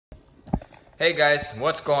Hey guys,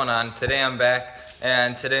 what's going on? Today I'm back,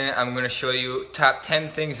 and today I'm going to show you top 10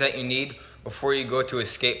 things that you need before you go to a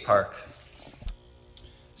skate park.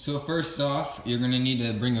 So first off, you're going to need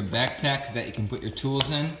to bring a backpack that you can put your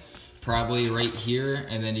tools in, probably right here,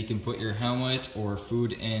 and then you can put your helmet or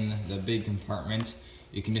food in the big compartment.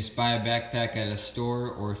 You can just buy a backpack at a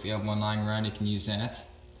store, or if you have one lying around, you can use that.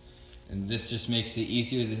 And this just makes it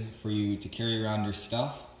easier for you to carry around your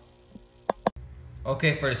stuff.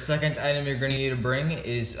 Okay, for the second item you're going to need to bring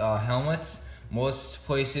is a helmet. Most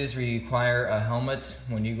places require a helmet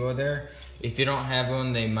when you go there. If you don't have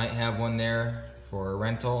one, they might have one there for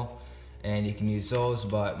rental, and you can use those,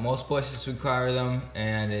 but most places require them,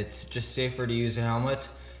 and it's just safer to use a helmet.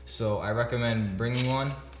 So I recommend bringing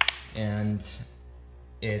one, and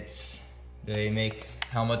they make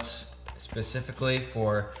helmets specifically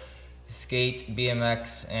for skate,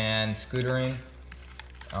 BMX, and scootering.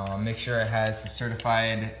 Make sure it has a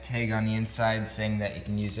certified tag on the inside saying that you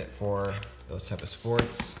can use it for those type of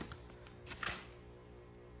sports.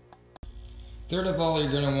 Third of all, you're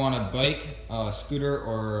going to want a bike, a scooter,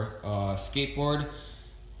 or a skateboard.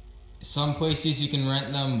 Some places you can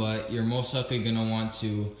rent them, but you're most likely going to want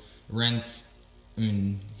to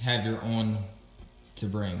have your own to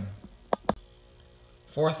bring.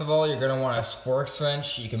 Fourth of all, you're going to want a sports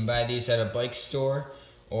wrench. You can buy these at a bike store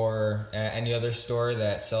or at any other store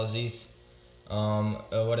that sells these.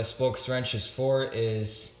 What a spokes wrench is for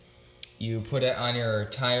is you put it on your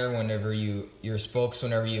tire whenever your spokes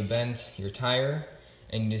whenever you bend your tire,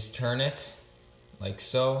 and you just turn it like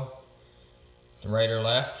so, the right or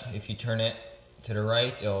left. If you turn it to the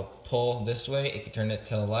right, it'll pull this way. If you turn it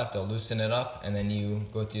to the left, it'll loosen it up, and then you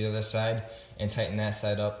go to the other side and tighten that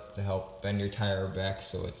side up to help bend your tire back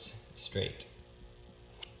so it's straight.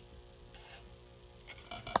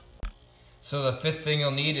 So the fifth thing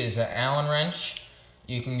you'll need is an Allen wrench.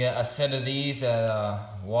 You can get a set of these at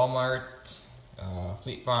Walmart,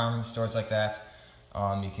 Fleet Farm, stores like that.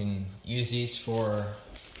 You can use these for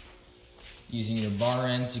using your bar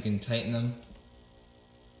ends. You can tighten them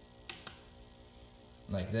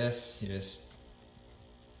like this. You just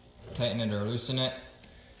tighten it or loosen it.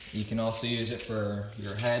 You can also use it for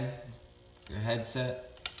your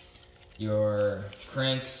headset, your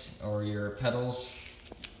cranks, or your pedals,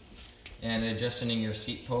 and adjusting your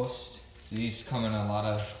seat post. So these come in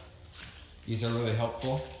these are really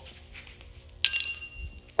helpful.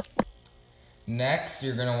 Next,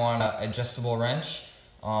 you're gonna want an adjustable wrench.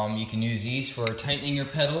 You can use these for tightening your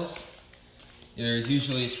pedals. There's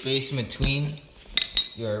usually a space in between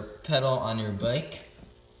your pedal on your bike.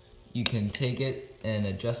 You can take it and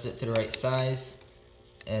adjust it to the right size,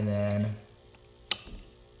 and then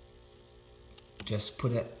just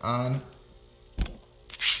put it on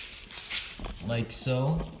like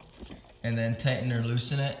so, and then tighten or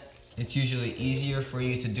loosen it. It's usually easier for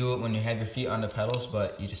you to do it when you have your feet on the pedals,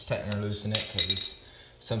 but you just tighten or loosen it because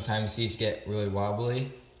sometimes these get really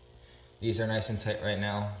wobbly. These are nice and tight right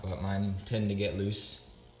now, but mine tend to get loose.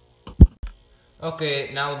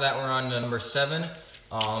 Okay, now that we're on to number 7,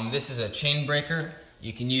 this is a chain breaker.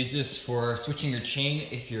 You can use this for switching your chain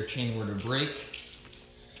if your chain were to break.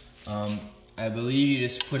 I believe you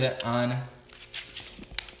just put it on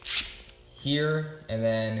here, and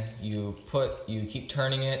then you keep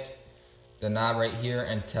turning the knob right here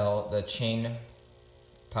until the chain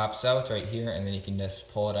pops out right here, and then you can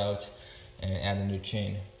just pull it out and add a new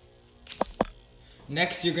chain.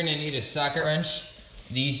 Next, you're going to need a socket wrench.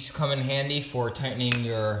 These come in handy for tightening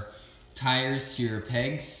your tires to your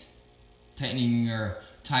pegs, tightening your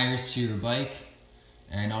tires to your bike,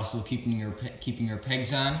 and also keeping your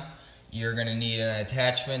pegs on. You're going to need an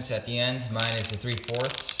attachment at the end. Mine is a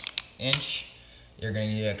 3/4 inch. You're going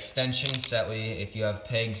to need extensions, so that way if you have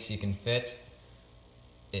pegs you can fit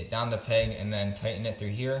it down the peg and then tighten it through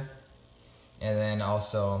here. And then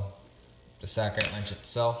also the socket wrench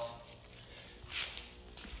itself.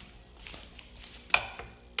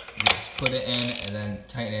 You just put it in and then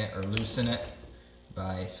tighten it or loosen it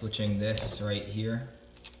by switching this right here.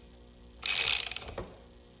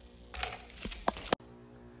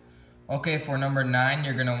 Okay, for number 9,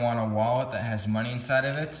 you're going to want a wallet that has money inside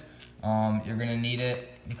of it. You're going to need it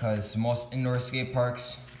because most indoor skate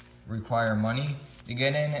parks require money to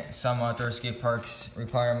get in. Some outdoor skate parks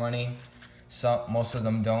require money. Most of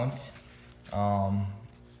them don't.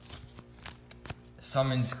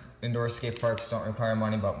 Some indoor skate parks don't require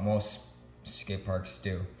money, but most skate parks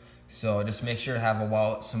do. So just make sure to have a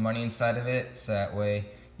wallet, some money inside of it, so that way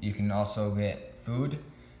you can also get food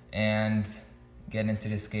and get into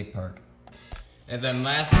the skate park. And then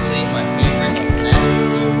lastly, my favorite, a snack.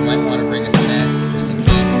 You might want to bring a snack just in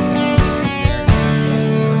case. There,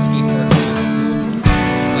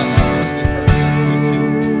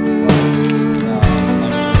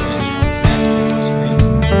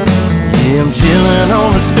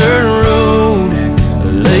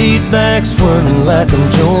 back swerving like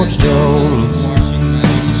I'm George Jones.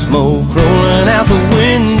 Smoke rolling out the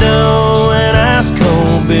window and ice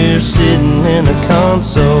cold beer sitting in the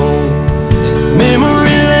console.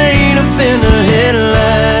 Memory lane up in the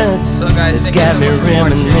headlights. So guys, it's got me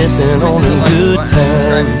reminiscing on the good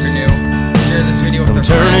times. I'm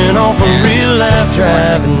turning off a real life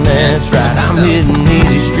driving, that's right. I'm hitting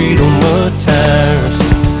easy street on mud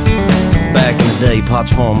tires. Back in the day,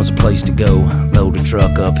 Potts Farm was a place to go. Load a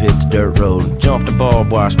truck up, hit the dirt road, jump the barbed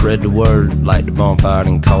wire, spread the word, light the bonfire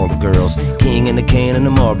and call the girls. King and the can and the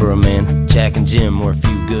Marlboro Man, Jack and Jim were a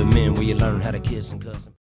few good men where you learn how to kiss and cuss.